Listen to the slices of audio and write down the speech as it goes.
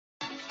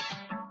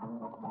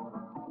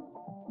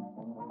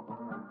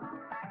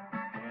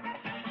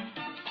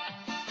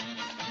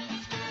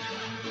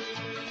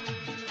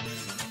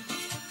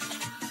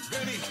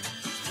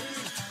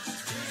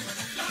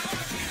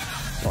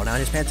Pull down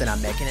his pants and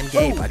I'm making him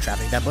gape. I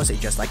traffic that pussy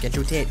just like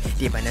Andrew Tate.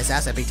 Deep in his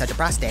ass if he touch a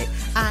prostate.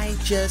 I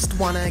just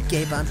wanna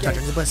gape. I'm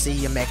touching his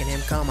pussy, I'm making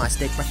him come. I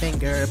stick my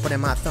finger, put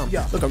in my thumb.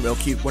 Looking real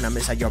cute when I'm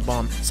inside your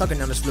bum.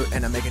 Sucking on his flute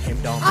and I'm making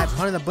him dumb. I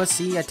punch the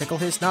pussy, I tickle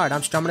his snart.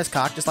 I'm strumming his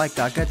cock just like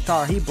a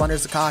guitar. He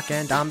blunders the cock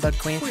and I'm the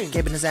queen.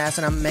 Gaping his ass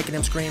and I'm making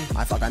him scream.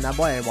 I fuck on that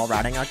boy while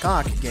riding a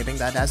cock. Gaping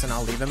that ass and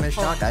I'll leave him in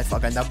shock. I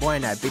fuck on that boy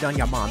and I beat on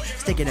your mom.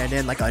 Sticking it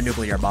in like a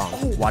nuclear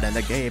bomb. Wide in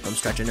the gape, I'm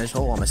stretching his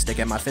hole. I'm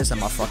sticking my fist,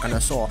 I'm a fuck on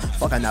his soul.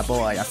 Fuck on that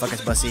boy, I fuck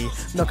his pussy.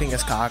 Milking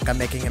his cock, I'm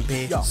making him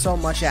pee. So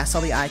much ass,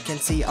 all the eye can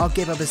see. I'll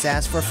give up his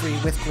ass for free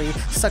with glee.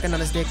 Sucking on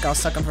his dick, I'll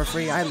suck him for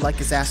free. I like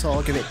his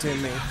asshole, give it to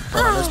me.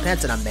 Pull on his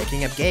pants and I'm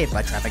making him gape.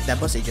 I traffic that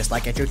pussy just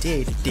like Andrew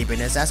Tate. Deep in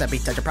his ass, I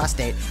beat touch a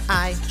prostate.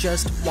 I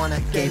just wanna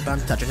gape.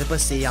 I'm touching his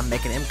pussy, I'm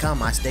making him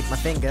come. I stick my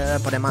finger,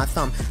 put in my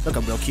thumb.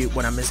 Looking real cute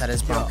when I'm inside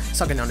his bum.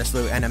 Sucking on his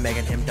flute and I'm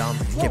making him dumb.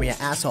 Give me an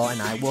asshole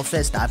and I will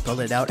fist. I pull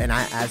it out and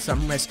I add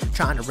some wrist.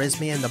 Trying to riz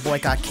me and the boy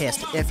got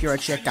kissed. If you're a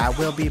chick, I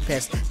will be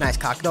pissed. Nice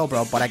cock though,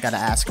 bro, but I gotta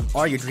ask.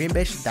 Are you dream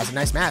bitch? That's a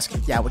nice mask.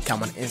 Yeah, it would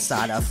come on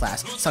inside a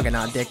flask. Sucking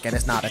on dick and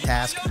it's not a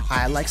task.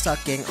 I like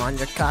sucking on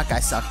your cock. I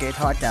suck it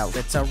hard till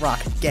it's a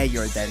rock.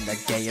 Gayer than the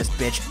gayest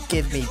bitch.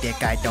 Give me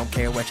dick, I don't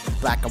care which.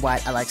 Black or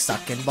white, I like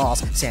sucking balls.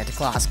 Santa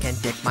Claus can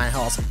dick my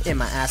halls. In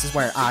my ass is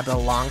where I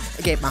belong.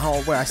 I gape my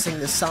hole where I sing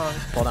this song.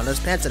 Pulled on his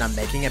pants and I'm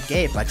making him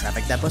gape. I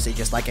traffic that pussy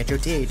just like Andrew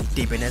Tate.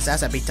 Deep in his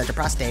ass, I beat touch a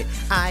prostate.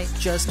 I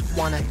just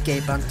wanna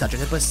gape. I'm touching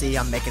his pussy,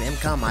 I'm making him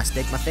come. I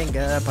stick my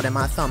finger, put in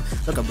my thumb.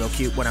 Looking real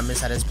cute when I'm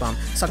inside his bum.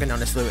 Sucking on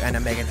his flute and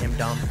I'm making him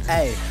dumb.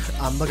 Hey,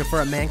 I'm looking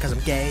for a man cause I'm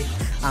gay.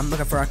 I'm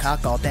looking for a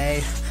cock all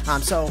day.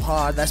 I'm so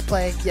hard, let's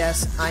play.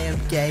 Yes, I am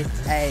gay.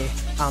 Hey,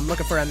 I'm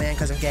looking for a man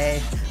cause I'm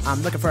gay.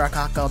 I'm looking for a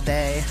cock all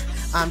day.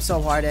 I'm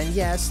so hard and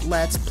yes,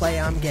 let's play,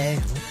 I'm gay.